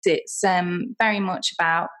It's very much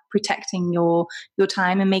about protecting your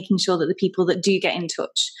time and making sure that the people that do get in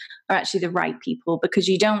touch are actually the right people, because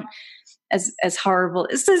you don't, as horrible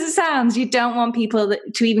as it sounds, you don't want people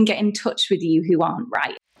to even get in touch with you who aren't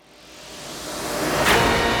right.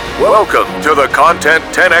 Welcome to the Content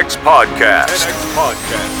 10X Podcast,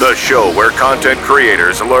 the show where content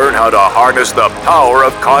creators learn how to harness the power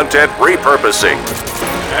of content repurposing.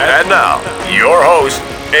 And now, your host,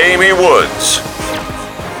 Amy Woods.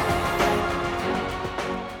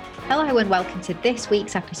 Hello and welcome to this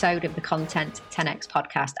week's episode of the Content 10X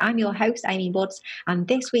Podcast. I'm your host, Amy Woods, and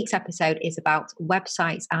this week's episode is about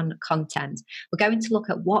websites and content. We're going to look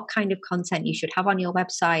at what kind of content you should have on your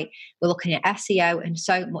website. We're looking at SEO and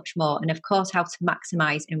so much more, and of course, how to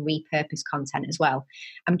maximize and repurpose content as well.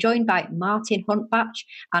 I'm joined by Martin Huntbach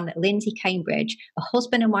and Lyndsay Cambridge, a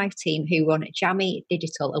husband and wife team who run Jammy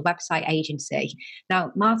Digital, a website agency.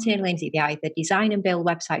 Now, Martin and Lyndsay, they either design and build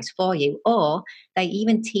websites for you, or they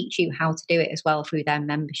even teach you how to do it as well through their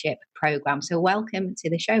membership program. So welcome to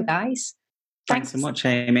the show, guys. Thanks so much,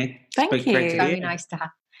 Amy. Thank you. It's very nice to have.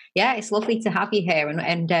 Yeah, it's lovely to have you here.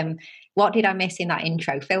 And what did I miss in that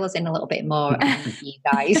intro? Fill us in a little bit more, you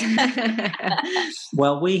guys.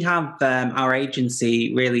 Well, we have our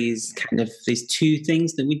agency really is kind of, there's two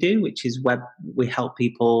things that we do, which is we help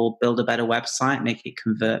people build a better website, make it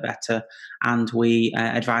convert better, and we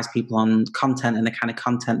advise people on content and the kind of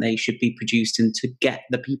content they should be producing to get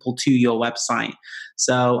the people to your website.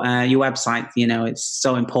 So your website, it's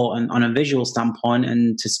so important on a visual standpoint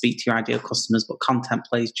and to speak to your ideal customers, but content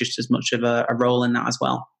plays just as much of a role in that as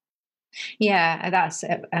well. Yeah, that's,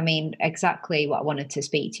 exactly what I wanted to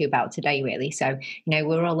speak to you about today, really. So,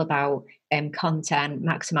 we're all about content,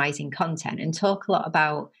 maximizing content, and talk a lot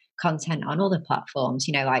about content on other platforms,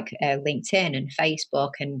 like LinkedIn and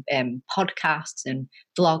Facebook and podcasts and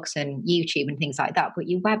vlogs and YouTube and things like that. But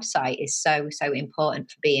your website is so important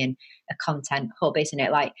for being a content hub, isn't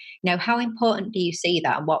it? Like, how important do you see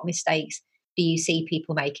that, and what mistakes do you see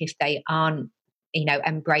people make if they aren't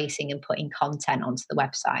embracing and putting content onto the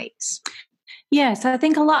websites? Yeah, so I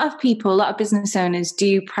think a lot of business owners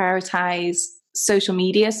do prioritize social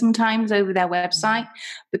media sometimes over their website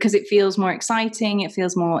because it feels more exciting, it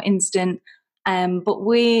feels more instant. But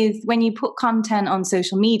when you put content on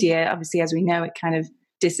social media, obviously, as we know, it kind of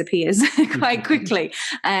disappears quite quickly,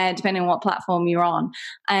 depending on what platform you're on.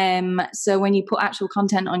 So when you put actual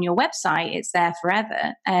content on your website, it's there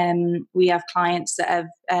forever. We have clients that have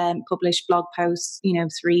published blog posts,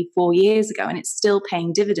 3-4 years ago, and it's still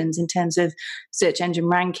paying dividends in terms of search engine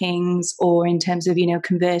rankings or in terms of,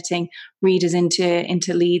 converting readers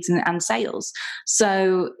into leads and sales.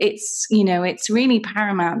 So it's really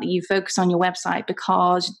paramount that you focus on your website,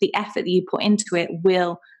 because the effort that you put into it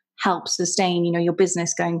will help sustain, your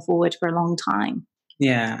business going forward for a long time.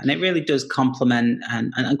 Yeah, and it really does complement,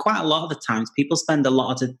 and quite a lot of the times people spend a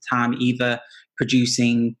lot of the time either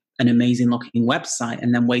producing an amazing looking website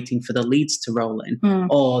and then waiting for the leads to roll in,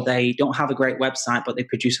 or they don't have a great website, but they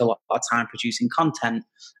produce a lot of time producing content.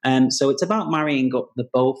 So it's about marrying up the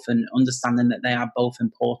both and understanding that they are both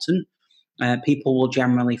important. People will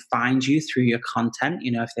generally find you through your content,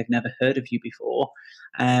 if they've never heard of you before.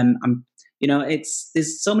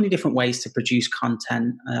 There's so many different ways to produce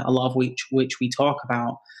content, a lot of which we talk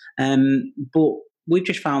about. But we've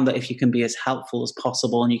just found that if you can be as helpful as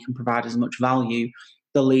possible and you can provide as much value,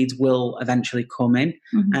 the leads will eventually come in.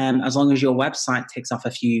 As long as your website ticks off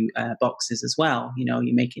a few boxes as well.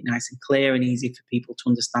 You make it nice and clear and easy for people to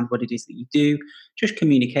understand what it is that you do. Just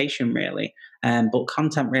communication, really. But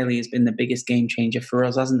content really has been the biggest game changer for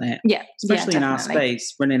us, hasn't it? Yeah, especially in our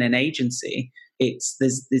space, running an agency.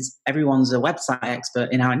 There's everyone's a website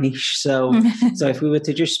expert in our niche. So if we were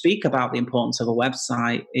to just speak about the importance of a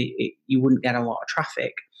website, you wouldn't get a lot of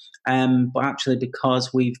traffic. But actually,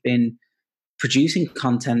 because we've been producing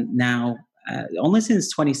content now only since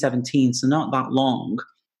 2017, so not that long,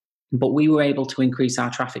 but we were able to increase our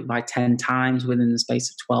traffic by 10 times within the space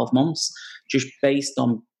of 12 months, just based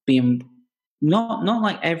on being not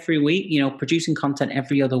like every week, producing content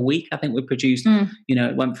every other week. I think we produced,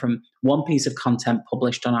 it went from one piece of content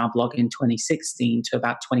published on our blog in 2016 to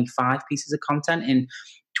about 25 pieces of content in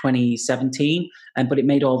 2017. But it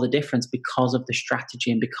made all the difference because of the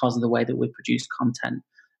strategy and because of the way that we produced content.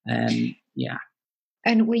 Yeah.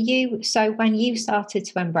 And when you started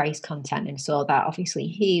to embrace content and saw that obviously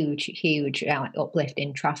huge uplift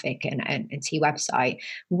in traffic and to your website,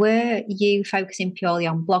 were you focusing purely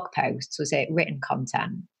on blog posts? Was it written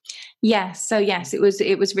content? Yes. So yes, it was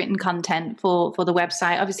written content for the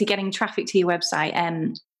website. Obviously, getting traffic to your website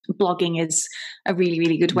blogging is a really,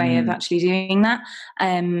 really good way of actually doing that.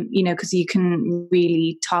 Because you can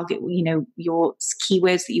really target, your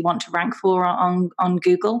keywords that you want to rank for on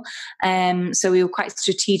Google. So we were quite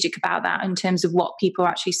strategic about that in terms of what people are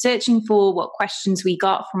actually searching for, what questions we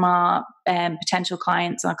got from our potential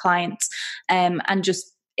clients, and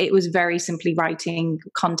just it was very simply writing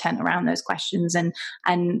content around those questions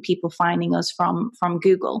and people finding us from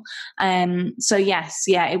Google. So yes,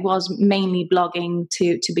 it was mainly blogging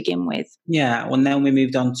to begin with. Yeah, well, then we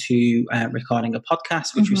moved on to recording a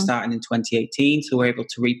podcast, which we started in 2018. So we're able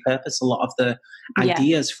to repurpose a lot of the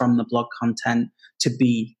ideas from the blog content to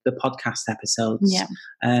be the podcast episodes. Yeah.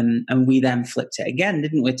 And we then flipped it again,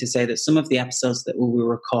 didn't we, to say that some of the episodes that we were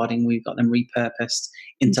recording, we got them repurposed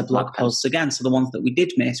into blog posts again. So the ones that we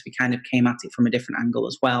did miss, we kind of came at it from a different angle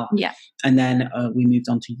as well. Yeah. And then we moved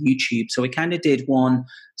on to YouTube. So we kind of did one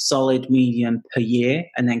solid medium per year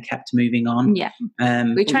and then kept moving on. Yeah.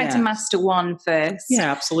 We tried to master one first.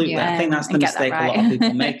 Yeah, absolutely. I think that's the mistake a lot of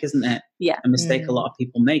people make, isn't it? Yeah. A mistake a lot of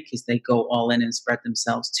people make is they go all in and spread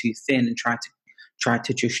themselves too thin and try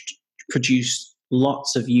to just produce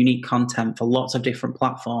lots of unique content for lots of different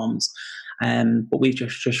platforms. But we've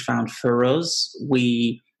just found for us,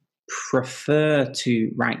 we prefer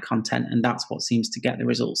to write content, and that's what seems to get the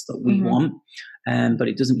results that we want. But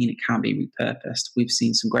it doesn't mean it can't be repurposed. We've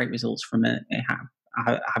seen some great results from it,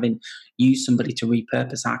 having used somebody to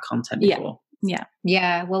repurpose our content before.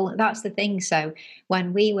 Yeah, well, that's the thing. So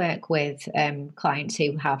when we work with clients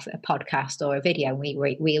who have a podcast or a video, and we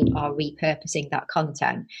are repurposing that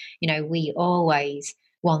content, we always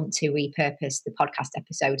want to repurpose the podcast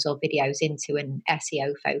episodes or videos into an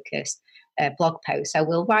SEO focused blog post. So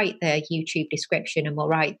we'll write the YouTube description and we'll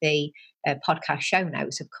write the podcast show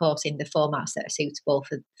notes, of course, in the formats that are suitable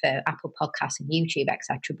for Apple Podcasts and YouTube,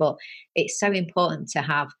 etc. But it's so important to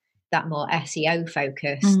have that more SEO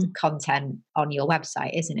focused content on your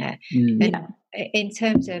website, isn't it? And in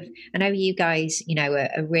terms of, I know you guys,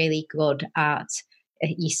 are really good at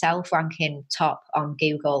yourself ranking top on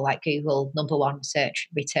Google, like Google #1 search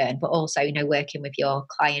return, but also, working with your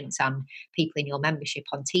clients and people in your membership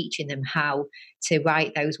on teaching them how to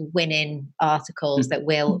write those winning articles that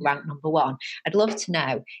will rank #1. I'd love to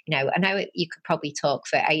know, I know you could probably talk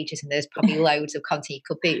for ages and there's probably loads of content you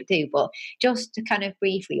could do, but just to kind of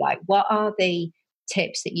briefly, what are the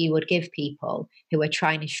tips that you would give people who are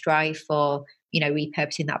trying to strive for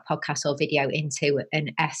repurposing that podcast or video into an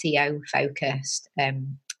SEO focused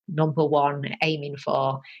 #1 aiming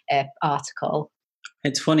for article?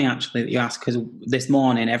 It's funny actually that you ask, because this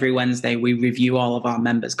morning, every Wednesday, we review all of our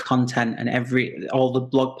members' content, and all the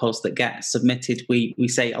blog posts that get submitted, we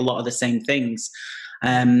say a lot of the same things.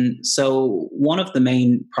 So one of the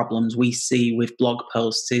main problems we see with blog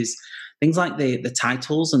posts is things like the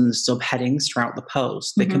titles and the subheadings throughout the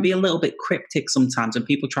post. They can be a little bit cryptic sometimes, and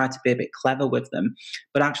people try to be a bit clever with them.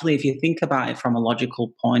 But actually, if you think about it from a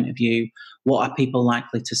logical point of view, what are people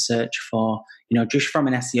likely to search for? Just from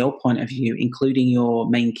an SEO point of view, including your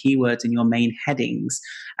main keywords and your main headings,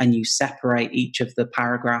 and you separate each of the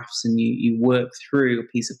paragraphs and you work through a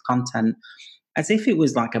piece of content as if it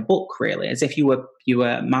was like a book, really, as if you were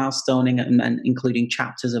milestoning and including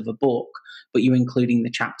chapters of a book, but you're including the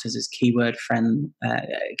chapters as keywords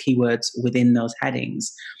within those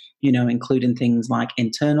headings, including things like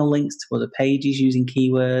internal links to other pages using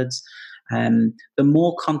keywords. The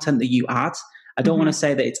more content that you add, I don't want to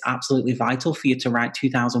say that it's absolutely vital for you to write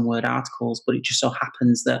 2,000 word articles, but it just so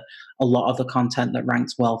happens that a lot of the content that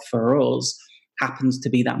ranks well for us happens to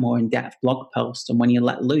be that more in-depth blog post. And when you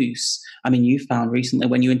let loose, you found recently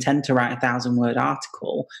when you intend to write 1,000-word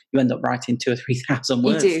article, you end up writing 2,000 or 3,000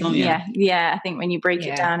 words. You do, don't you? Yeah. I think when you break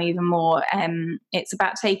it down even more, it's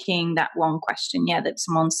about taking that one question, that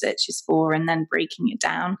someone searches for, and then breaking it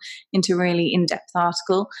down into a really in-depth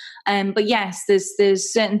article. But yes,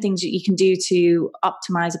 there's certain things that you can do to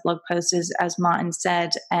optimize a blog post, as Martin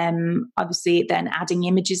said. Obviously, then adding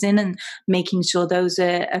images in and making sure those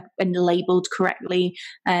are labeled correctly,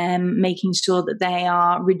 making sure that they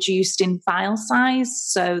are reduced in file size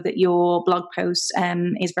so that your blog post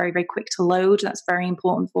is very, very quick to load. That's very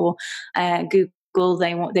important for Google.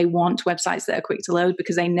 They want websites that are quick to load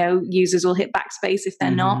because they know users will hit backspace if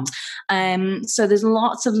they're not. So there's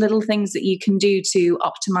lots of little things that you can do to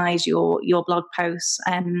optimize your blog posts.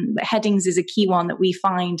 Headings is a key one that we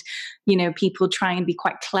find. People try and be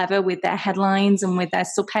quite clever with their headlines and with their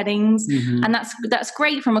subheadings, and that's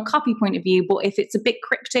great from a copy point of view. But if it's a bit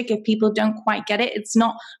cryptic, if people don't quite get it, it's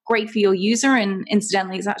not great for your user, and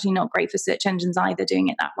incidentally, it's actually not great for search engines either doing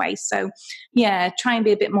it that way. So, try and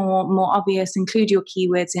be a bit more obvious, include include your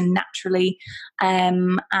keywords in naturally,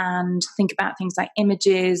 and think about things like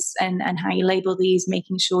images and how you label these,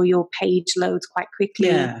 making sure your page loads quite quickly.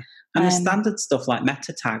 Yeah. And the standard stuff like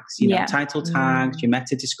meta tags, title tags, your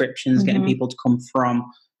meta descriptions, getting people to come from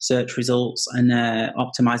search results, and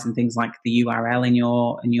optimizing things like the URL in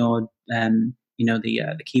your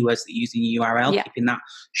the keywords that you use in your URL, keeping that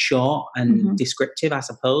short and descriptive, I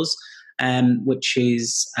suppose. Which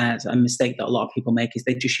is a mistake that a lot of people make, is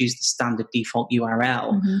they just use the standard default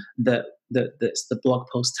URL that's the blog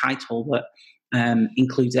post title that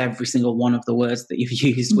includes every single one of the words that you've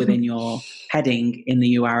used within your heading in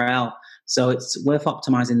the URL. So it's worth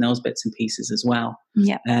optimizing those bits and pieces as well.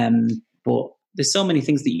 Yeah. But there's so many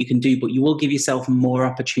things that you can do, but you will give yourself more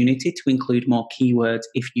opportunity to include more keywords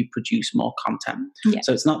if you produce more content. Yeah.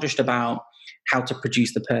 So it's not just about how to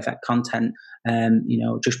produce the perfect content,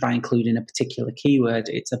 just by including a particular keyword.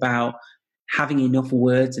 It's about having enough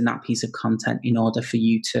words in that piece of content in order for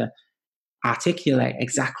you to articulate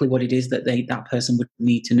exactly what it is that that person would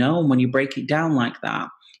need to know. And when you break it down like that,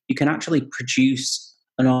 you can actually produce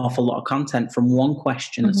an awful lot of content from one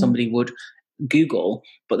question that somebody would Google,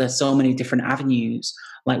 but there's so many different avenues.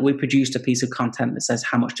 Like, we produced a piece of content that says,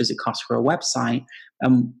 how much does it cost for a website?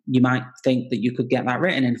 You might think that you could get that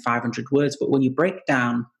written in 500 words, but when you break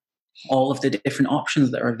down all of the different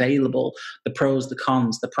options that are available, the pros, the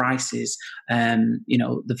cons, the prices,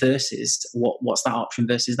 the versus, what's that option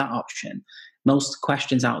versus that option. Most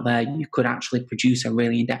questions out there, you could actually produce a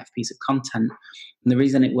really in-depth piece of content. And the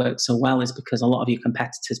reason it works so well is because a lot of your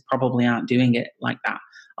competitors probably aren't doing it like that.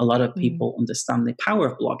 A lot of people understand the power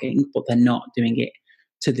of blogging, but they're not doing it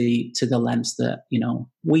to the lengths that,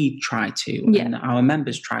 we try to, and that our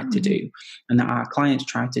members try to do, and that our clients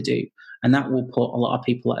try to do. And that will put a lot of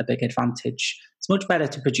people at a big advantage. It's much better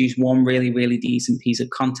to produce one really, really decent piece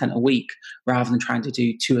of content a week rather than trying to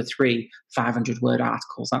do 2 or 3 500-word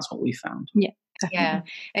articles. That's what we found. Yeah. Definitely. Yeah.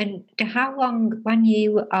 And how long, when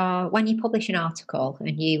you publish an article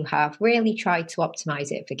and you have really tried to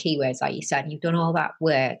optimize it for keywords, like you said, you've done all that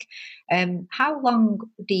work, how long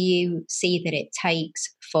do you see that it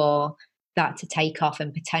takes for that to take off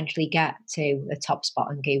and potentially get to a top spot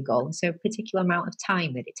on Google? Is there a particular amount of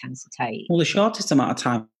time that it tends to take? Well, the shortest amount of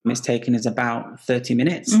time it's taken is about 30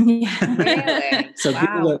 minutes. Yeah. Really? So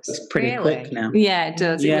Google works pretty quick now. Yeah, it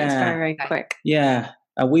does. It works very, very quick. Yeah.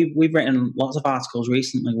 We've written lots of articles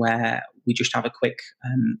recently where we just have a quick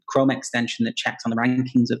Chrome extension that checks on the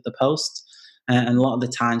rankings of the post. And a lot of the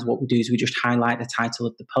times what we do is we just highlight the title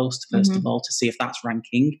of the post, first of all, to see if that's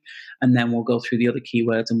ranking. And then we'll go through the other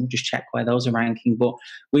keywords and we'll just check where those are ranking. But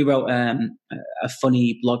we wrote a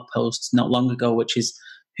funny blog post not long ago, which is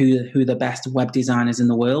who the best web designers in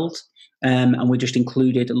the world. And we just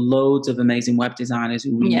included loads of amazing web designers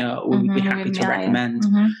who we know we would be happy to recommend.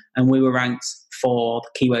 And we were ranked for the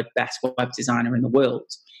keyword best web designer in the world,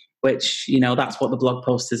 which, that's what the blog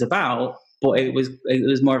post is about. But it was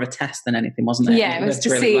more of a test than anything, wasn't it? Yeah, it was to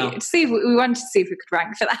see if we wanted to see if we could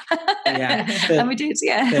rank for that. And we did.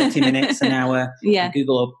 30 minutes, an hour. Yeah,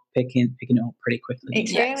 Google are picking it up pretty quickly.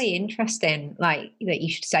 It's really interesting, like that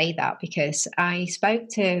you should say that, because I spoke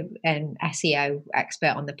to an SEO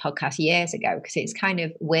expert on the podcast years ago, because it's kind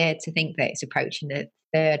of weird to think that it's approaching the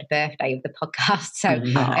 3rd birthday of the podcast. So,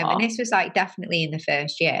 and this was like definitely in the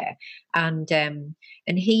first year, and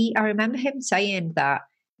I remember him saying that,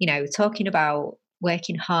 talking about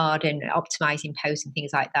working hard and optimizing posts and things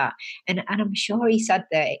like that. And I'm sure he said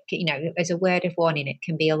that, as a word of warning, it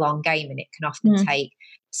can be a long game and it can often take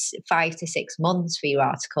 5 to 6 months for your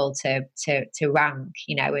article to rank,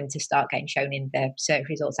 and to start getting shown in the search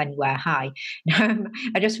results anywhere high.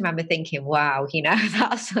 I just remember thinking, wow,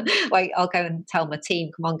 that's like, I'll go and tell my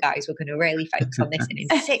team, come on guys, we're going to really focus on this, and in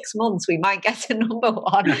 6 months we might get to number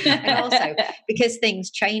 1. And also because things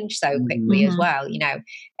change so quickly as well,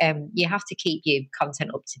 you have to keep your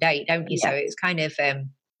content up to date, don't you? So it's kind of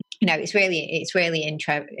it's really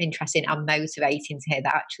interesting and motivating to hear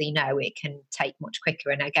that actually it can take much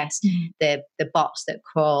quicker. And I guess the bots that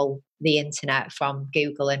crawl the internet from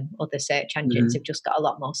Google and other search engines have just got a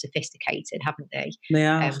lot more sophisticated, haven't they? They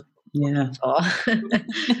are.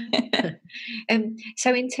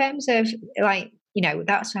 So in terms of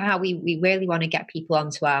that's how we really want to get people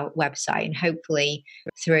onto our website, and hopefully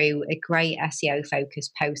through a great SEO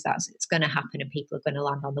focused post, it's going to happen and people are going to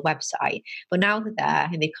land on the website. But now they're there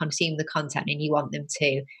and they've consumed the content, and you want them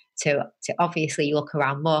to obviously look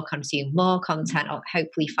around more, consume more content, or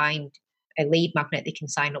hopefully find a lead magnet they can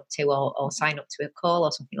sign up to, or sign up to a call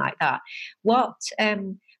or something like that. What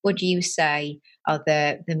would you say are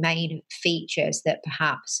the main features that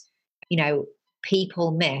perhaps people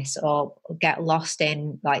miss or get lost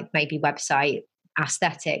in, like maybe website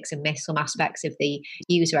aesthetics and miss some aspects of the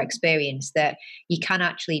user experience, that you can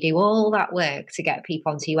actually do all that work to get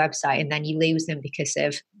people onto your website and then you lose them because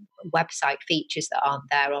of website features that aren't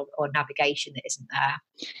there, or navigation that isn't there.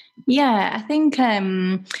 Yeah, I think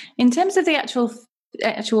in terms of the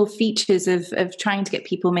actual features of trying to get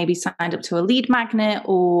people maybe signed up to a lead magnet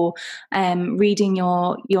or reading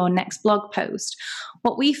your next blog post,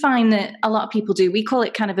 what we find that a lot of people do, we call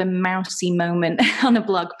it kind of a mousy moment on a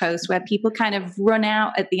blog post, where people kind of run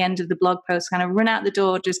out at the end of the blog post, kind of run out the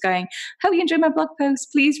door just going, hope you enjoyed my blog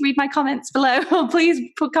post, please read my comments below, or please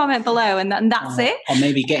put comment below, and that's it. Or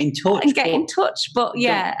maybe get in touch. And get in touch, but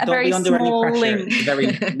yeah, don't a very be under small any pressure. link. It's a very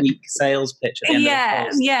weak sales pitch at the end of the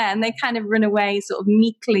post. Yeah, and they kind of run away sort of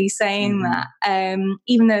meekly saying that,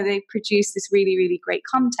 even though they produce this really, really great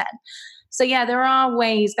content. So yeah, there are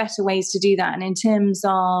better ways to do that. And in terms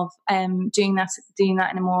of doing that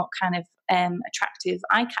in a more kind of attractive,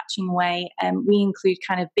 eye-catching way, we include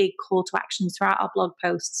kind of big call to actions throughout our blog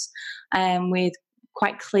posts, with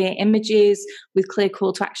quite clear images, with clear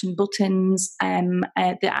call to action buttons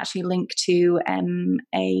that actually link to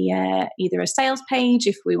either a sales page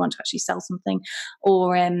if we want to actually sell something,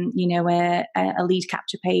 or a lead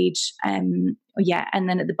capture page. And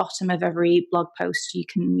then at the bottom of every blog post, you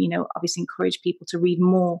can obviously encourage people to read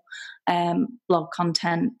more blog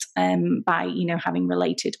content by having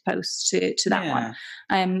related posts to that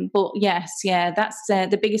one. But yes, that's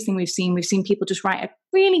the biggest thing we've seen. We've seen people just write a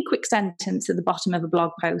really quick sentence at the bottom of a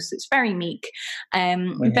blog post. It's very meek.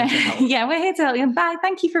 We're here to help you. Bye.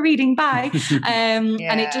 Thank you for reading. Bye. And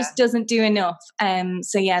it just doesn't do enough.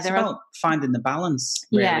 It's about finding the balance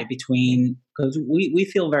really between, because we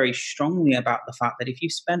feel very strongly about the fact that if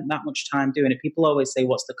you've spent that much time doing it, people always say,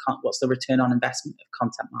 what's the return on investment of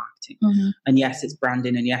content marketing? And yes, it's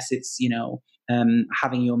branding, and yes, it's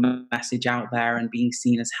having your message out there and being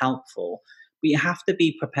seen as helpful. But you have to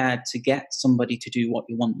be prepared to get somebody to do what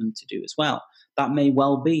you want them to do as well. That may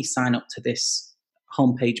well be sign up to this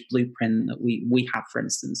homepage blueprint that we have, for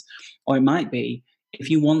instance, or it might be,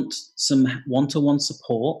 if you want some one-to-one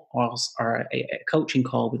support or a coaching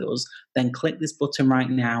call with us, then click this button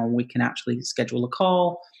right now and we can actually schedule a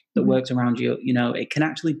call that works around you. It can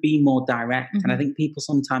actually be more direct. And I think people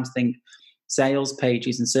sometimes think sales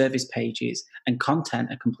pages and service pages and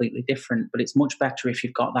content are completely different, but it's much better if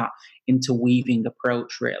you've got that interweaving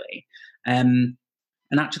approach, really. And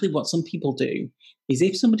actually what some people do is,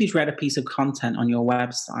 if somebody's read a piece of content on your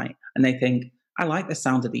website and they think, I like the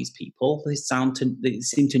sound of these people. They seem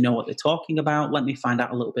to know what they're talking about. Let me find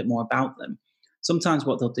out a little bit more about them. Sometimes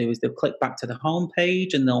what they'll do is they'll click back to the home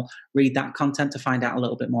page and they'll read that content to find out a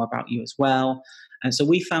little bit more about you as well. And so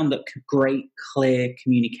we found that great, clear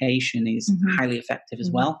communication is highly effective as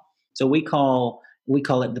well. So we call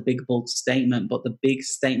it the big, bold statement, but the big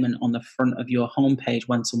statement on the front of your homepage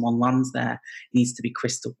when someone lands there needs to be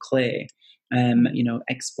crystal clear.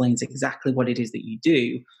 Explains exactly what it is that you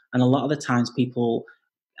do. And a lot of the times people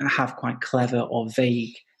have quite clever or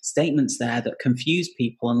vague statements there that confuse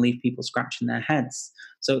people and leave people scratching their heads.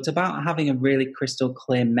 So it's about having a really crystal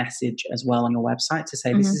clear message as well on your website to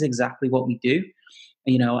say, this is exactly what we do,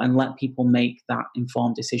 and let people make that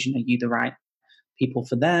informed decision. Are you the right people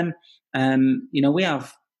for them? We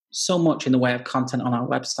have so much in the way of content on our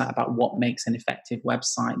website about what makes an effective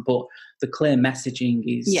website, but the clear messaging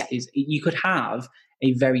is you could have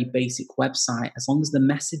a very basic website as long as the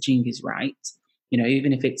messaging is right.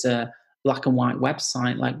 Even if it's a black and white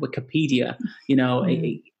website like Wikipedia,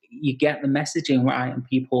 you get the messaging right and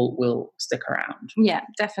people will stick around. Yeah,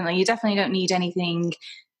 definitely. You definitely don't need anything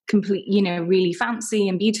complete, really fancy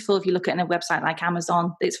and beautiful. If you look at a website like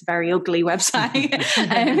Amazon, it's a very ugly website.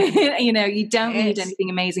 You don't need anything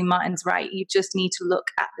amazing. Martin's right. You just need to look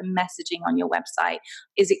at the messaging on your website.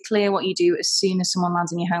 Is it clear what you do as soon as someone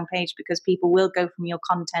lands on your homepage? Because people will go from your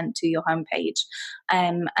content to your homepage.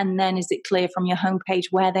 And then is it clear from your homepage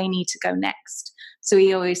where they need to go next? So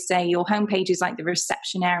we always say your homepage is like the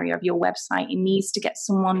reception area of your website. It needs to get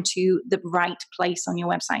someone to the right place on your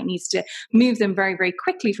website. It needs to move them very, very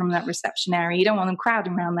quickly from that reception area. You don't want them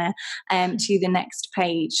crowding around there to the next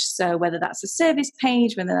page. So whether that's a service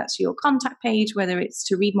page, whether that's your contact page, whether it's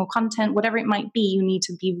to read more content, whatever it might be, you need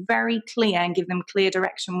to be very clear and give them clear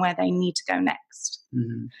direction where they need to go next.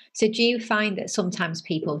 So do you find that sometimes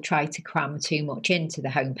people try to cram too much into the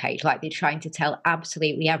homepage, like they're trying to tell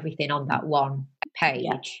absolutely everything on that one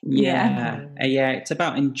page? Yeah. It's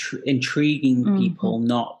about intriguing people,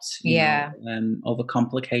 not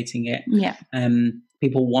overcomplicating it.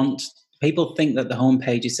 People want people think that the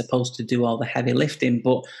homepage is supposed to do all the heavy lifting,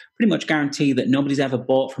 but pretty much guarantee that nobody's ever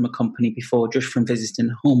bought from a company before just from visiting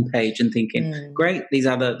the homepage and thinking, great, these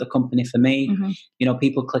are the company for me.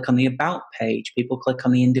 People click on the about page, people click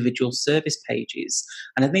on the individual service pages.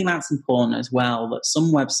 And I think that's important as well, that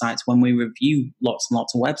some websites, when we review lots and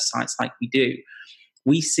lots of websites like we do,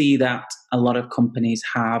 we see that a lot of companies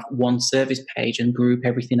have one service page and group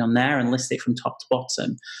everything on there and list it from top to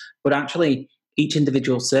bottom. But actually, each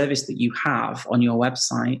individual service that you have on your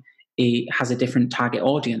website, it has a different target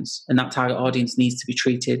audience, and that target audience needs to be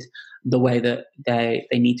treated the way that they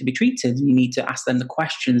need to be treated. You need to ask them the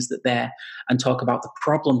questions that they're and talk about the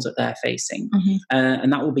problems that they're facing,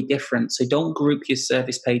 and that will be different. So don't group your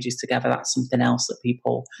service pages together. That's something else that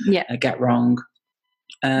people get wrong.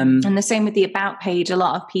 And the same with the about page. A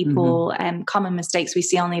lot of people, common mistakes we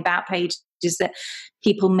see on the about page is that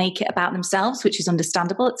people make it about themselves, which is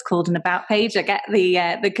understandable. It's called an about page. I get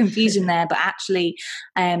the confusion there, but actually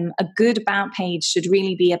a good about page should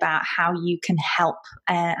really be about how you can help,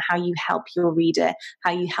 how you help your reader,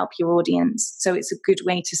 how you help your audience. So it's a good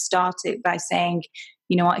way to start it by saying,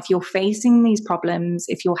 you know what, if you're facing these problems,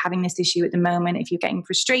 if you're having this issue at the moment, if you're getting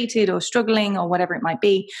frustrated or struggling or whatever it might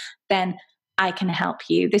be, then I can help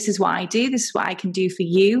you. This is what I do. This is what I can do for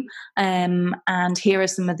you. And here are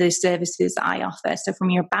some of the services that I offer. So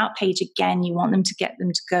from your about page, again, you want them to get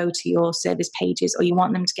them to go to your service pages, or you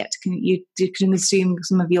want them to get to consume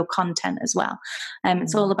some of your content as well.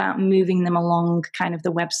 It's all about moving them along kind of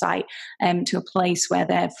the website to a place where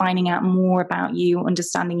they're finding out more about you,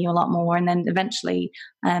 understanding you a lot more, and then eventually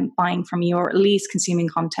buying from you, or at least consuming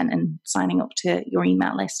content and signing up to your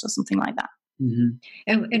email list or something like that.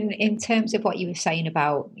 And in terms of what you were saying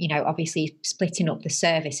about, obviously splitting up the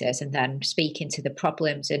services and then speaking to the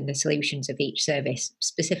problems and the solutions of each service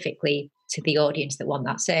specifically to the audience that want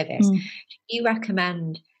that service, do you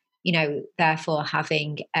recommend, therefore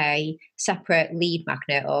having a separate lead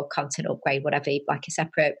magnet or content upgrade, whatever, like a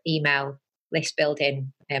separate email list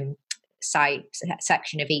building site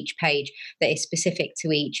section of each page that is specific to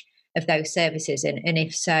each of those services? And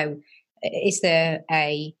if so, is there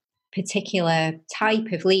a particular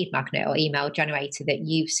type of lead magnet or email generator that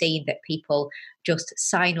you've seen that people just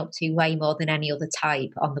sign up to way more than any other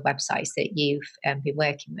type on the websites that you've been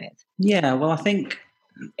working with? Yeah, well, I think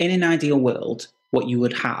in an ideal world, what you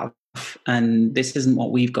would have, and this isn't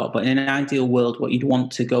what we've got, but in an ideal world, what you'd want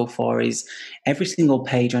to go for is every single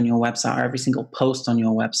page on your website or every single post on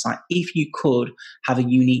your website, if you could have a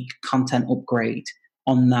unique content upgrade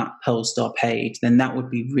on that post or page, then that would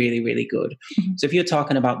be really, really good. So if you're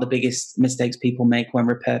talking about the biggest mistakes people make when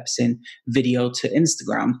repurposing video to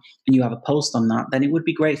Instagram and you have a post on that, then it would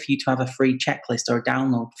be great for you to have a free checklist or a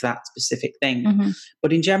download for that specific thing.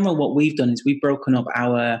 But in general, what we've done is we've broken up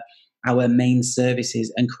our main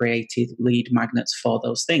services and created lead magnets for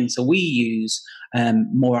those things. So we use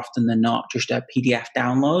more often than not just a PDF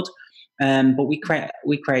download, but we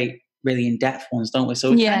create really in-depth ones, don't we? So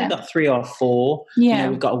we've kind of got 3 or 4.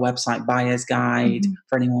 We've got a website buyer's guide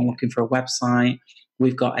for anyone looking for a website.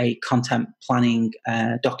 We've got a content planning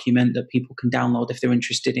document that people can download if they're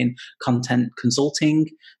interested in content consulting.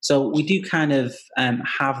 So we do kind of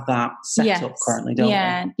have that set up currently, don't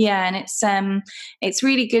we? Yeah, and it's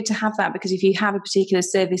really good to have that, because if you have a particular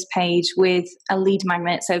service page with a lead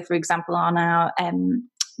magnet, so for example on our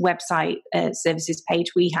website services page,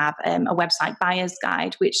 we have a website buyer's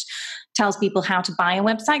guide, which tells people how to buy a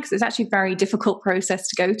website, because it's actually a very difficult process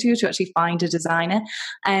to go to actually find a designer.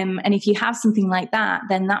 And if you have something like that,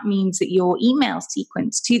 then that means that your email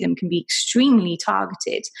sequence to them can be extremely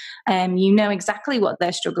targeted. You know exactly what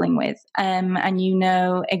they're struggling with, and you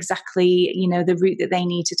know exactly, the route that they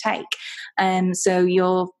need to take. So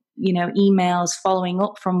your emails following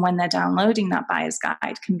up from when they're downloading that buyer's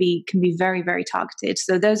guide can be very, very targeted.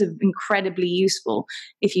 So those are incredibly useful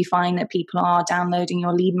if you find that people are downloading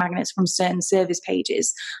your lead magnets from certain service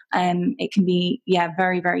pages. It can be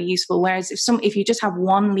very, very useful. Whereas if you just have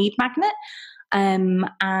one lead magnet and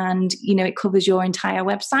it covers your entire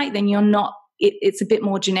website, then you're not. It's a bit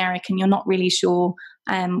more generic, and you're not really sure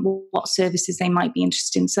what services they might be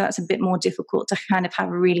interested in. So that's a bit more difficult to kind of have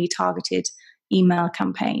a really targeted email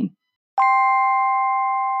campaign.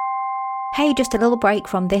 Hey, just a little break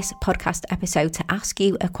from this podcast episode to ask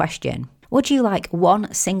you a question. Would you like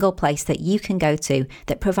one single place that you can go to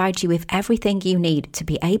that provides you with everything you need to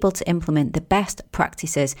be able to implement the best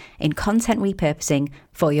practices in content repurposing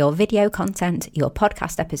for your video content, your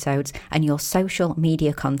podcast episodes, and your social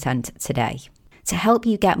media content today? To help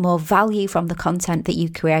you get more value from the content that you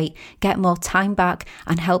create, get more time back,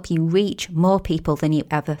 and help you reach more people than you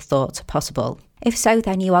ever thought possible. If so,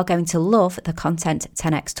 then you are going to love the Content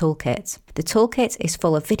 10x Toolkit. The toolkit is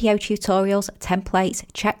full of video tutorials, templates,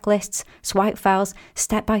 checklists, swipe files,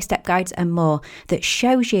 step-by-step guides and more that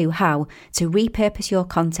shows you how to repurpose your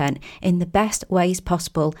content in the best ways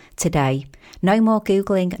possible today. No more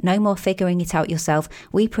Googling, no more figuring it out yourself.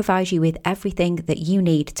 We provide you with everything that you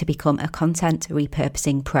need to become a content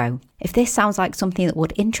repurposing pro. If this sounds like something that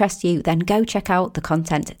would interest you, then go check out the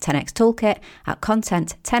Content 10x Toolkit at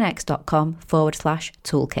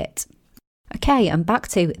content10x.com/toolkit. Okay, and back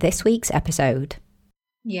to this week's episode.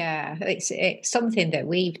 Yeah, it's something that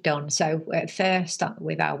we've done. So at first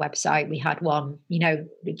with our website, we had one, the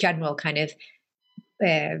general kind of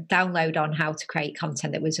download on how to create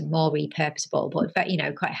content that was more repurposable, but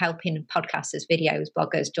quite helping podcasters, videos,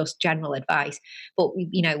 bloggers, just general advice. But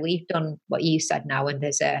we've done what you said now, and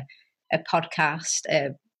there's a podcast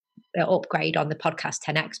upgrade on the podcast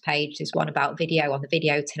 10x page. There's one about video on the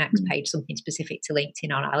video 10x page, something specific to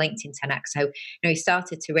LinkedIn on our LinkedIn 10x. So we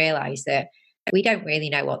started to realize that we don't really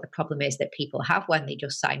know what the problem is that people have when they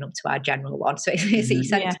just sign up to our general one. So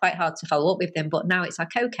it's quite hard to follow up with them. But now it's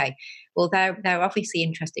like, okay, well, they're obviously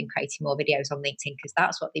interested in creating more videos on LinkedIn because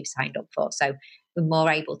that's what they've signed up for. So we're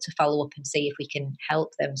more able to follow up and see if we can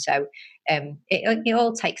help them. So it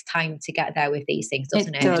all takes time to get there with these things,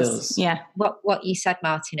 doesn't it? It does. Yeah. What you said,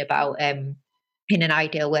 Martin, about in an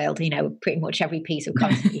ideal world, pretty much every piece of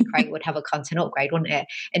content you create would have a content upgrade, wouldn't it?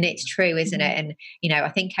 And it's true, isn't it? And, I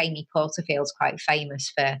think Amy Porterfield's quite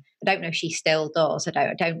famous for, I don't know if she still does.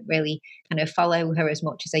 I don't really kind of follow her as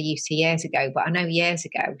much as I used to years ago, but I know years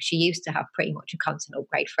ago, she used to have pretty much a content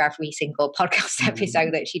upgrade for every single podcast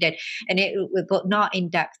episode that she did. And but not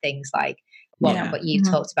in-depth things like what you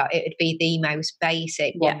talked about. It would be the most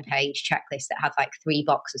basic one-page checklist that had like 3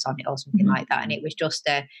 boxes on it or something like that. And it was just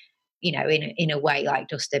in a way, like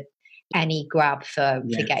just any grab for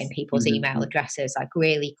getting people's email addresses, like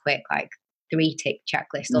really quick, like 3-tick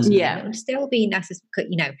checklist or something. It would still be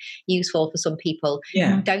useful for some people.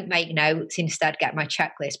 Don't make notes, instead get my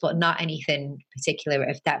checklist, but not anything particular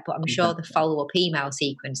of depth. But I'm sure the follow-up email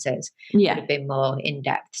sequences would have been more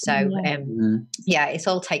in-depth. So it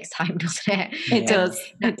all takes time, doesn't it? It does.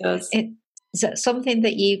 It does. So something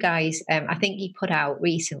that you guys, I think you put out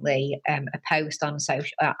recently, a post on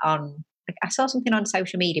social, I saw something on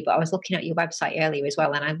social media, but I was looking at your website earlier as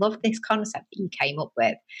well. And I love this concept that you came up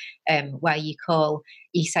with, where you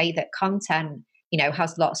say that content,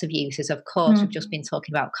 has lots of uses. Of course, we've just been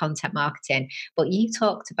talking about content marketing, but you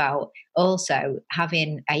talked about also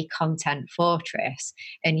having a content fortress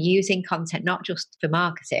and using content, not just for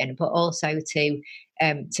marketing, but also to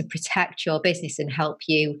protect your business and help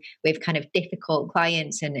you with kind of difficult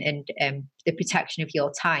clients and the protection of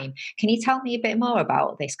your time. Can you tell me a bit more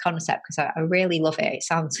about this concept? Because I really love it. It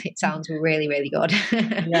sounds really, really good.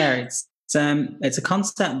 It's a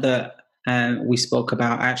concept that we spoke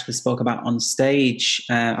about. I actually spoke about on stage.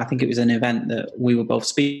 I think it was an event that we were both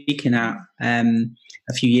speaking at a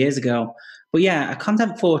few years ago. But a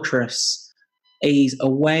content fortress is a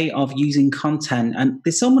way of using content, and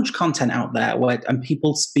there's so much content out there and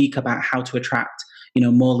people speak about how to attract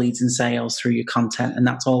more leads and sales through your content, and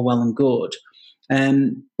that's all well and good.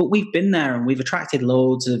 But we've been there and we've attracted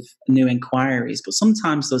loads of new inquiries, but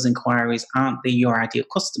sometimes those inquiries aren't your ideal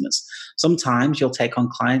customers. Sometimes you'll take on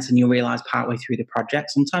clients and you'll realize partway through the project.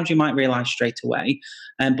 Sometimes you might realize straight away,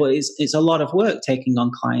 but it's a lot of work taking on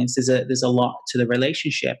clients. There's a lot to the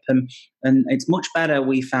relationship, and it's much better,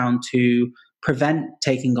 we found, to prevent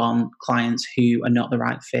taking on clients who are not the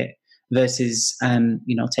right fit versus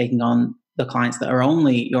taking on the clients that are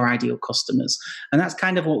only your ideal customers. And that's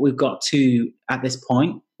kind of what we've got to at this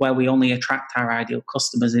point, where we only attract our ideal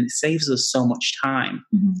customers, and it saves us so much time.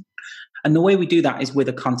 And the way we do that is with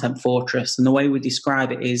a content fortress. And the way we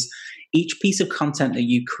describe it is each piece of content that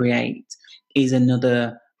you create is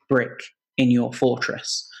another brick in your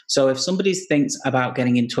fortress. So if somebody thinks about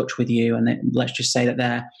getting in touch with you, and let's just say that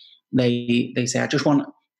they say,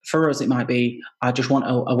 for us it might be, I just want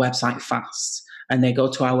a website fast. And they go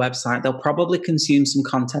to our website, they'll probably consume some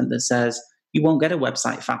content that says, you won't get a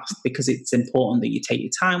website fast because it's important that you take your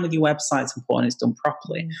time with your website. It's important it's done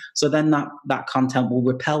properly. So then that content will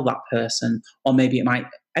repel that person, or maybe it might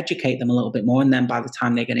educate them a little bit more. And then by the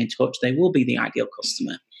time they get in touch, they will be the ideal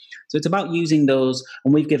customer. So it's about using those,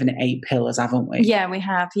 and we've given it 8 pillars, haven't we? Yeah, we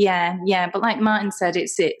have. Yeah. But like Martin said,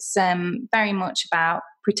 it's very much about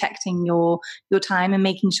protecting your time and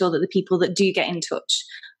making sure that the people that do get in touch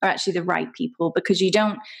are actually the right people, because you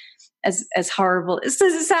don't as horrible as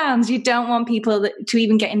it sounds, you don't want people to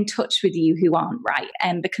even get in touch with you who aren't right,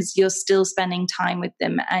 and because you're still spending time with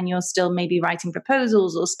them, and you're still maybe writing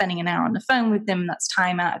proposals or spending an hour on the phone with them. That's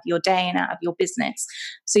time out of your day and out of your business.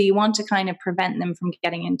 So you want to kind of prevent them from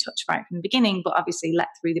getting in touch right from the beginning, but obviously let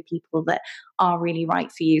through the people that are really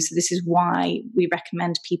right for you. So this is why we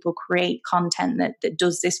recommend people create content that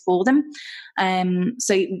does this for them.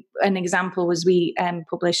 So an example was we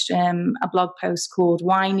published a blog post called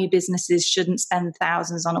 "Why New Businesses Shouldn't Spend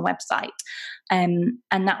Thousands on a Website," and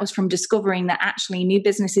that was from discovering that actually new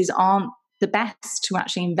businesses aren't the best to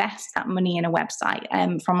actually invest that money in a website,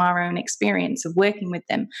 from our own experience of working with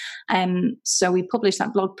them. So we published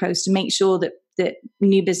that blog post to make sure that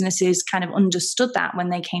new businesses kind of understood that when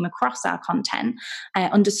they came across our content,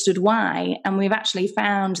 understood why. And we've actually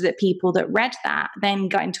found that people that read that then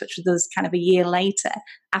got in touch with us kind of a year later,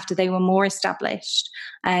 after they were more established,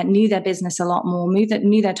 knew their business a lot more,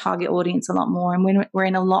 knew their target audience a lot more, and we're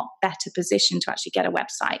in a lot better position to actually get a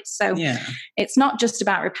website. So it's not just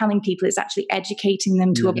about repelling people, it's actually educating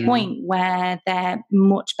them to a point where they're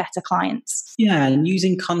much better clients. Yeah, and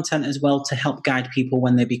using content as well to help guide people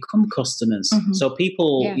when they become customers. So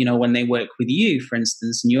people, you know, when they work with you, for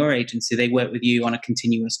instance, in your agency, they work with you on a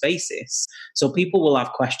continuous basis. So people will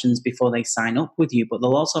have questions before they sign up with you, but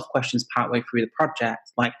they'll also have questions partway through the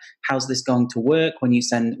project. Like, how's this going to work when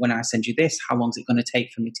I send you this? How long is it going to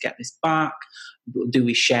take for me to get this back? Do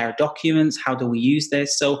we share documents? How do we use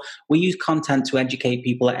this? So we use content to educate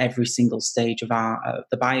people at every single stage of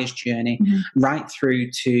the buyer's journey, right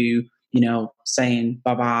through to, you know, saying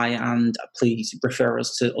bye-bye and please refer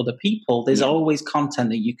us to other people. There's always content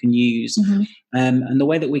that you can use. And the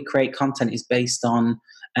way that we create content is based on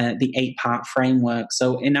the 8-part framework.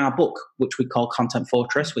 So in our book, which we call Content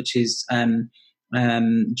Fortress, which is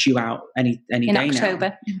due out any in day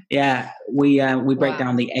October. Now. We break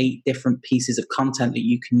down the 8 different pieces of content that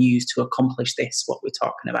you can use to accomplish this, what we're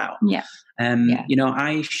talking about. You know,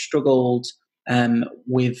 I struggled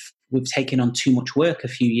with taking on too much work a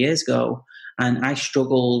few years ago, and I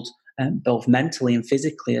struggled both mentally and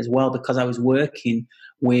physically as well, because I was working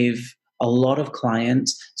with a lot of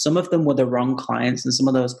clients. Some of them were the wrong clients, and some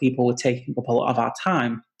of those people were taking up a lot of our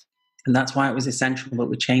time. And that's why it was essential that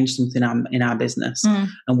we changed something in our business,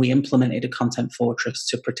 and we implemented a content fortress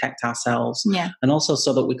to protect ourselves, and also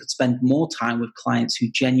so that we could spend more time with clients who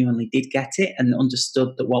genuinely did get it and understood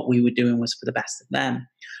that what we were doing was for the best of them,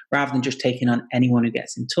 rather than just taking on anyone who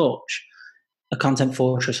gets in touch. A content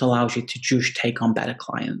fortress allows you to just take on better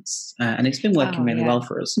clients, and it's been working really well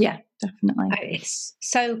for us. Yeah, definitely. It's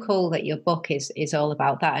so cool that your book is all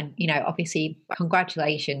about that, and you know, obviously,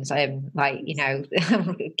 congratulations! Like, you know,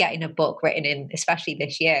 getting a book written in, especially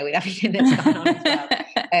this year with everything that's gone on as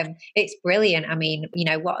well. It's brilliant. I mean, you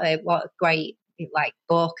know, what a great like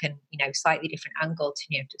book, and you know, slightly different angle to,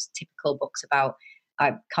 you know, just typical books about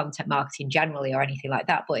content marketing generally or anything like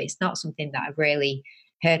that. But it's not something that I've really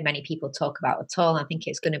heard many people talk about at all. I think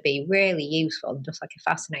it's going to be really useful and just like a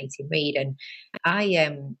fascinating read. And I,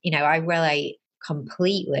 you know, I relate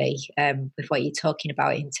completely with what you're talking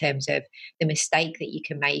about in terms of the mistake that you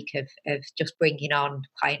can make of just bringing on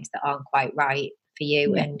clients that aren't quite right for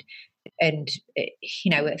you. And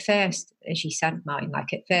you know, at first, as you said, Martin,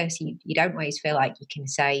 like at first you don't always feel like you can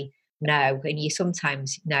say no, and you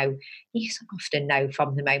sometimes know, you often know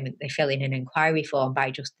from the moment they fill in an inquiry form by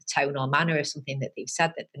just the tone or manner of something that they've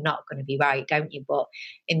said that they're not going to be right, don't you? But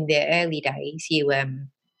in the early days, you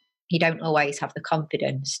don't always have the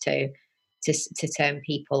confidence to turn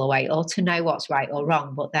people away or to know what's right or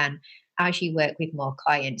wrong. But then as you work with more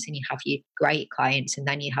clients and you have your great clients, and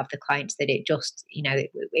then you have the clients that it just, you know,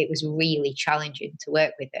 it was really challenging to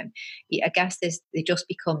work with them. I guess there just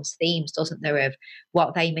becomes themes, doesn't there, of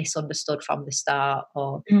what they misunderstood from the start,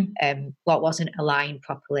 or what wasn't aligned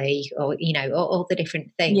properly, or, you know, all the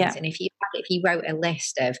different things. And if you wrote a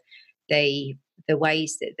list of the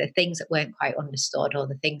ways that the things that weren't quite understood, or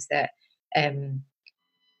the things that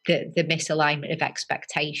the misalignment of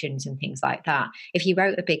expectations and things like that, if you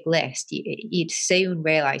wrote a big list, you'd soon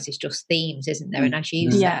realize it's just themes, isn't there? And as you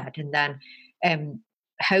said, and then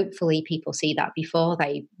hopefully people see that before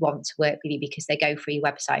they want to work with you, because they go through your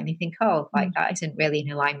website and they think, oh, like that isn't really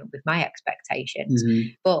in alignment with my expectations.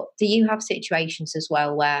 But do you have situations as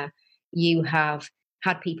well where you have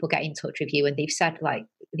had people get in touch with you and they've said, like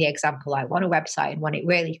the example, I want a website and want it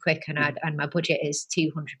really quick, and my budget is £200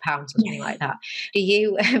 or something like that? Do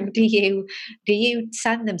you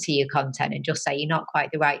send them to your content and just say you're not quite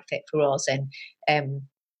the right fit for us, and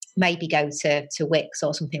maybe go to Wix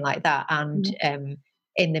or something like that? And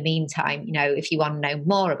in the meantime, you know, if you want to know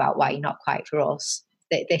more about why you're not quite for us,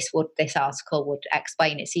 this article would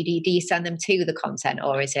explain it. So do you send them to the content,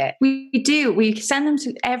 or is it? We do. We send them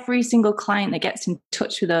to every single client that gets in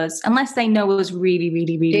touch with us, unless they know us really,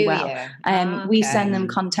 really, really well. Okay. We send them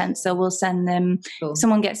content. So we'll send them, Cool.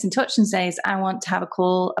 Someone gets in touch and says, I want to have a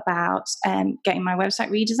call about getting my website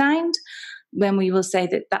redesigned. Then we will say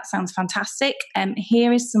that sounds fantastic.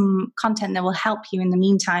 Here is some content that will help you in the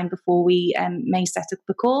meantime before we may set up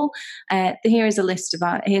the call. Here is a list of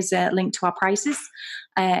here's a link to our prices.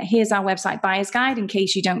 Here's our website buyer's guide in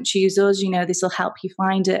case you don't choose us. This will help you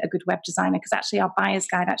find a good web designer, because actually our buyer's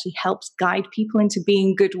guide actually helps guide people into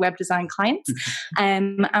being good web design clients.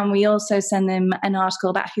 And we also send them an article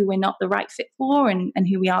about who we're not the right fit for and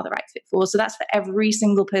who we are the right fit for. So that's for every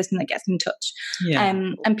single person that gets in touch. Yeah.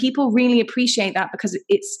 And people really appreciate that, because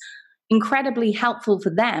it's incredibly helpful for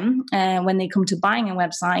them when they come to buying a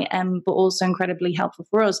website, but also incredibly helpful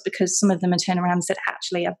for us, because some of them have turned around and said,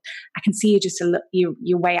 actually, I can see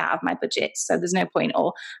you're way out of my budget, so there's no point.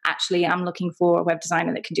 Or actually, I'm looking for a web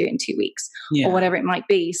designer that can do it in 2 weeks, or whatever it might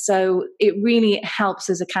be. So it really helps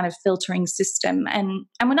as a kind of filtering system. And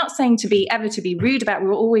we're not saying to be rude about it.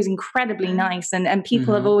 We're always incredibly nice, and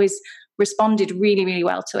people have always responded really, really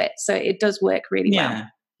well to it. So it does work really well.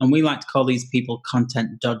 And we like to call these people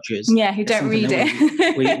content dodgers. Yeah, who don't read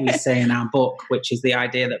it. we say in our book, which is the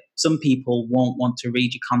idea that some people won't want to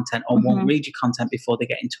read your content, or won't read your content before they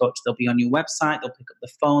get in touch. They'll be on your website, they'll pick up the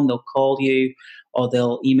phone, they'll call you, or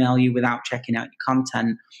they'll email you without checking out your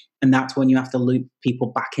content. And that's when you have to loop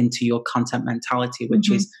people back into your content mentality, which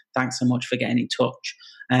is, thanks so much for getting in touch.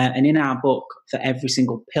 And in our book, for every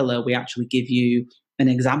single pillar, we actually give you an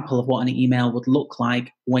example of what an email would look like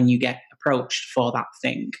when you get approached for that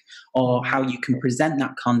thing, or how you can present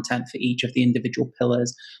that content for each of the individual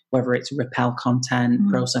pillars, whether it's repel content,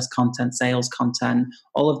 process content, sales content,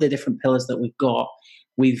 all of the different pillars that we've got.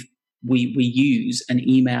 We use an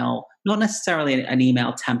email, not necessarily an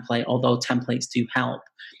email template, although templates do help.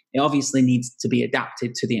 It obviously needs to be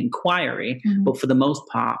adapted to the inquiry, but for the most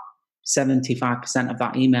part, 75% of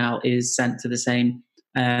that email is sent to the same,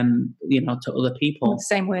 to other people. The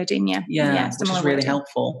same wording, which is really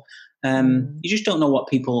helpful. You just don't know what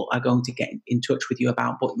people are going to get in touch with you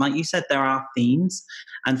about. But like you said, there are themes.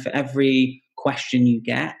 And for every question you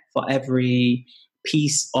get, for every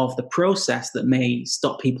piece of the process that may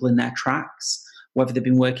stop people in their tracks, whether they've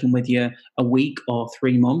been working with you a week or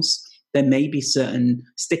 3 months, there may be certain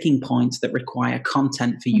sticking points that require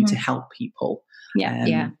content for you to help people.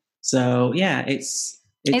 So,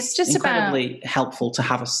 it's just incredibly helpful to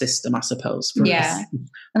have a system, I suppose. For us.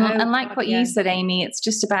 And like what you said, Amy, it's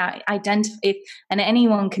just about identify, and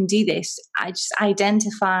anyone can do this. I just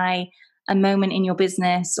identify a moment in your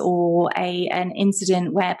business or an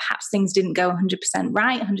incident where perhaps things didn't go 100%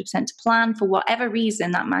 right, 100% to plan, for whatever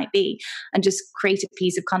reason that might be, and just create a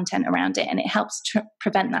piece of content around it, and it helps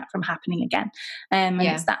prevent that from happening again. And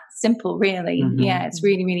it's that simple, really. It's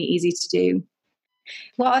really, really easy to do.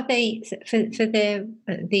 What are they for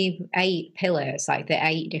the 8 pillars, like the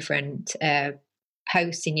 8 different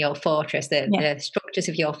posts in your fortress, the structures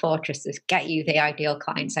of your fortress that get you the ideal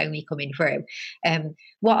clients only coming through?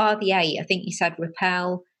 What are the 8? I think you said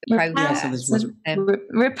repel, process,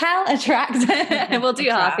 repel, attract. We'll do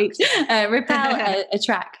half each. Repel,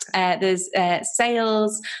 attract. There's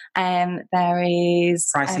sales. There is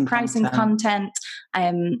pricing content,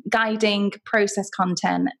 guiding, process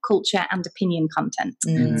content, culture, and opinion content.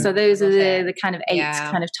 So those are the kind of 8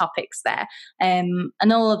 kind of topics there. And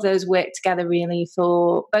all of those work together really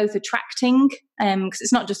for both attracting, because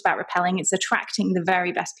it's not just about repelling, it's attracting the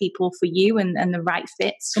very best people for you and the right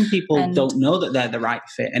fit. Some people don't know that they're the right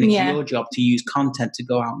fit, and it's your job to use content to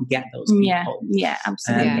go out and get those people. Yeah,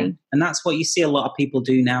 absolutely. And that's what you see a lot of people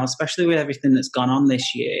do now, especially with everything that's gone on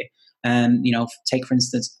this year. Take, for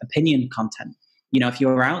instance, opinion content. If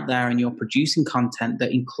you're out there and you're producing content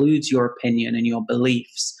that includes your opinion and your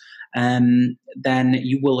beliefs, then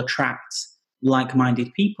you will attract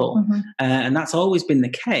like-minded people. And that's always been the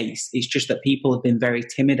case. It's just that people have been very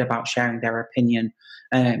timid about sharing their opinion.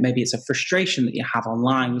 Maybe it's a frustration that you have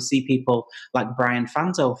online. We see people like Brian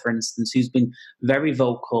Fanzo, for instance, who's been very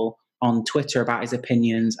vocal on Twitter about his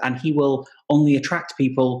opinions, and he will only attract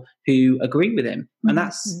people who agree with him. And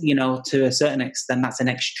that's, to a certain extent, that's an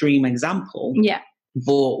extreme example.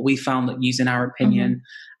 But we found that using our opinion,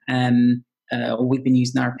 we've been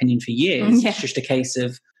using our opinion for years. It's just a case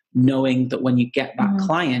of knowing that when you get that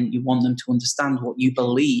client, you want them to understand what you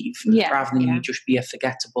believe, rather than you just be a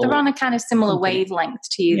forgettable. They're on a kind of similar wavelength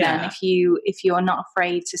to you. Then if you're not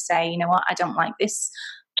afraid to say, you know what, I don't like this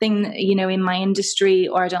thing, in my industry,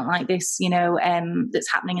 or I don't like this,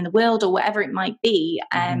 that's happening in the world, or whatever it might be.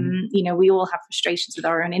 We all have frustrations with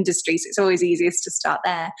our own industry, so it's always easiest to start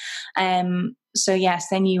there. So yes,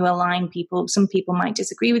 then you align people. Some people might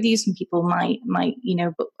disagree with you. Some people might,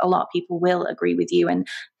 but a lot of people will agree with you, and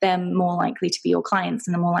they're more likely to be your clients,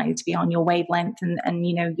 and they're more likely to be on your wavelength, and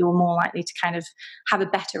you're more likely to kind of have a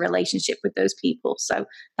better relationship with those people. So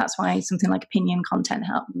that's why something like opinion content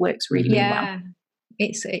works really well.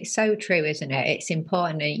 It's so true, isn't it? It's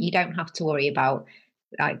important. You don't have to worry about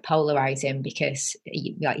like polarizing, because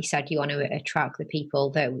like you said, you want to attract the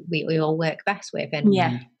people that we all work best with. And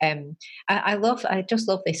I just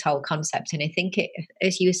love this whole concept. And I think it,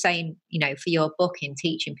 as you were saying, for your book in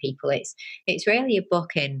teaching people, it's really a book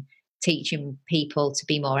in teaching people to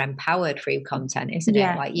be more empowered through content, isn't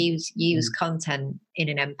it? Like use content in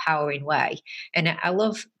an empowering way. And I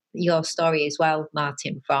love your story as well,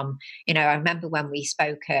 Martin, from, I remember when we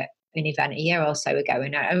spoke at an event a year or so ago,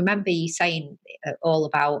 and I remember you saying all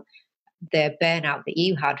about the burnout that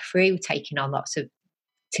you had through taking on lots of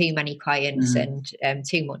too many clients and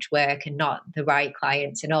too much work and not the right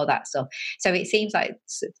clients and all that stuff. So it seems like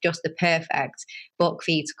it's just the perfect book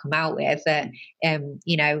for you to come out with, that,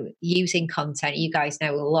 using content. You guys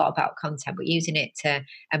know a lot about content, but using it to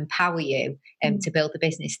empower you to build the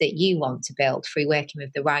business that you want to build through working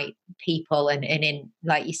with the right people. And in,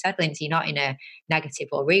 like you said, Lyndsay, not in a negative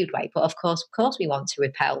or rude way, but of course we want to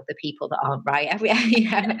repel the people that aren't right.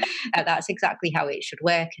 That's exactly how it should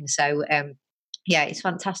work. And so, it's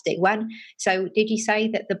fantastic. So did you say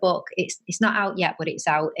that the book, it's not out yet, but it's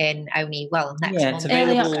out in only, next month?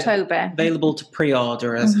 Early October. Available to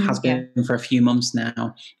pre-order, as has been for a few months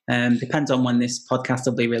now. Depends on when this podcast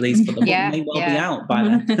will be released, but the book may well be out by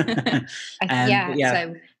then.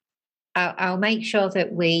 So I'll make sure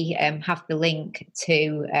that we have the link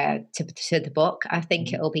to the book. I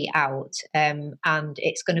think it'll be out, and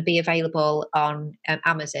it's going to be available on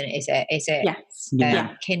Amazon. Is it?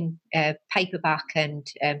 Yes. Paperback and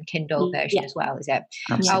Kindle version as well. Is it?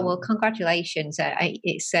 Absolutely. Oh well, congratulations!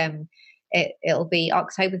 It'll be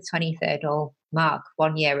October the 23rd. Or mark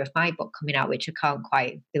 1 year of my book coming out, which I can't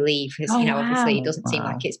quite believe, because obviously it doesn't seem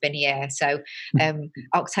like it's been a year. So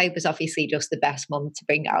October's obviously just the best month to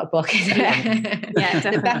bring out a book, isn't it? Yeah,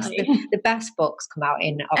 the best books come out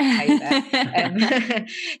in October.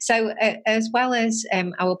 So as well as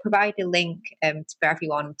I will provide a link for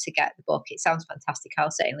everyone to get the book. It sounds fantastic.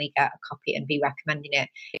 I'll certainly get a copy and be recommending it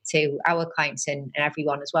to our clients and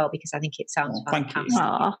everyone as well, because I think it sounds fantastic.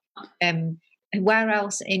 Where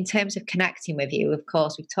else, in terms of connecting with you, of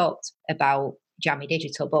course, we've talked about Jammy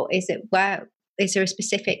Digital, but is there a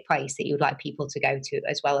specific place that you would like people to go to,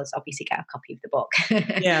 as well as obviously get a copy of the book?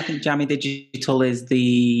 I think Jammy Digital is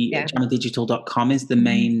jammydigital.com is the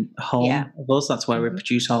main home of us. That's where we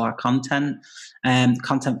produce all our content.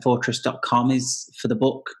 Contentfortress.com is for the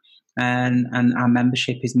book. And our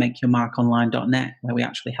membership is makeyourmarkonline.net, where we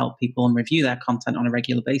actually help people and review their content on a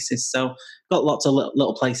regular basis. So got lots of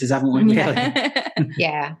little places, haven't we? Really?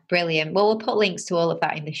 Yeah, brilliant. Well, we'll put links to all of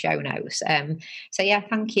that in the show notes. Thank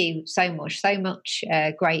you so much.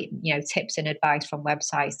 Great, tips and advice, from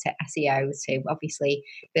websites to SEO to obviously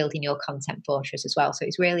building your content fortress as well. So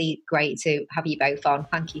it's really great to have you both on.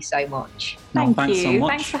 Thank you so much. Thanks so much.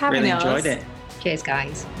 Thanks for having us. Really enjoyed it. Cheers,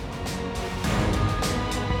 guys.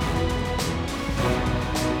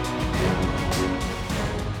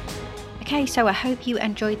 Okay, so I hope you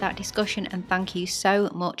enjoyed that discussion, and thank you so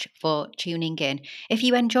much for tuning in. If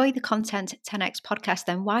you enjoy the Content 10X podcast,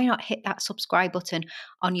 then why not hit that subscribe button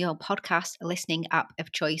on your podcast listening app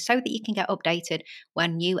of choice, so that you can get updated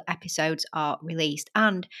when new episodes are released.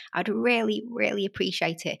 And I'd really, really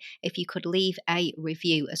appreciate it if you could leave a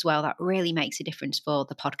review as well. That really makes a difference for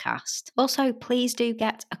the podcast. Also, please do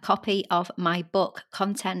get a copy of my book,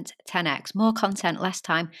 Content 10X, More Content, Less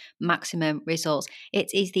Time, Maximum Results. It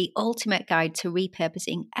is the ultimate guide to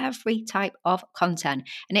repurposing every type of content,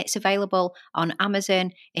 and it's available on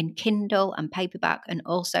Amazon in Kindle and paperback, and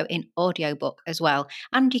also in audiobook as well.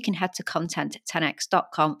 And you can head to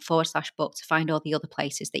content10x.com/book to find all the other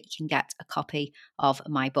places that you can get a copy of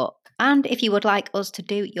my book. And if you would like us to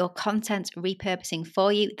do your content repurposing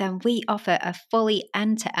for you, then we offer a fully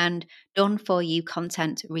end-to-end done-for-you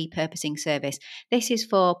content repurposing service. This is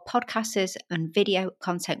for podcasters and video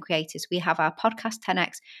content creators. We have our Podcast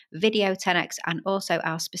 10X, Video 10X, and also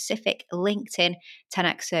our specific LinkedIn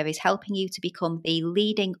 10X service, helping you to become the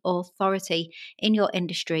leading authority in your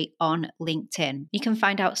industry on LinkedIn. You can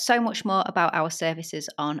find out so much more about our services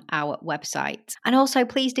on our website. And also,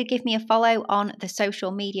 please do give me a follow on the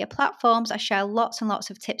social media platforms. I share lots and lots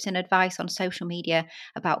of tips and advice on social media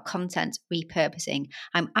about content repurposing.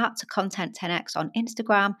 I'm at Content 10X on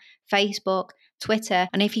Instagram, Facebook, Twitter,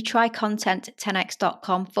 and if you try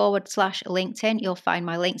content10x.com/LinkedIn, you'll find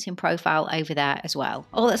my LinkedIn profile over there as well.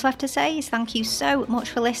 All that's left to say is thank you so much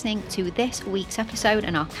for listening to this week's episode,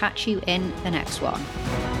 and I'll catch you in the next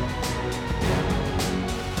one.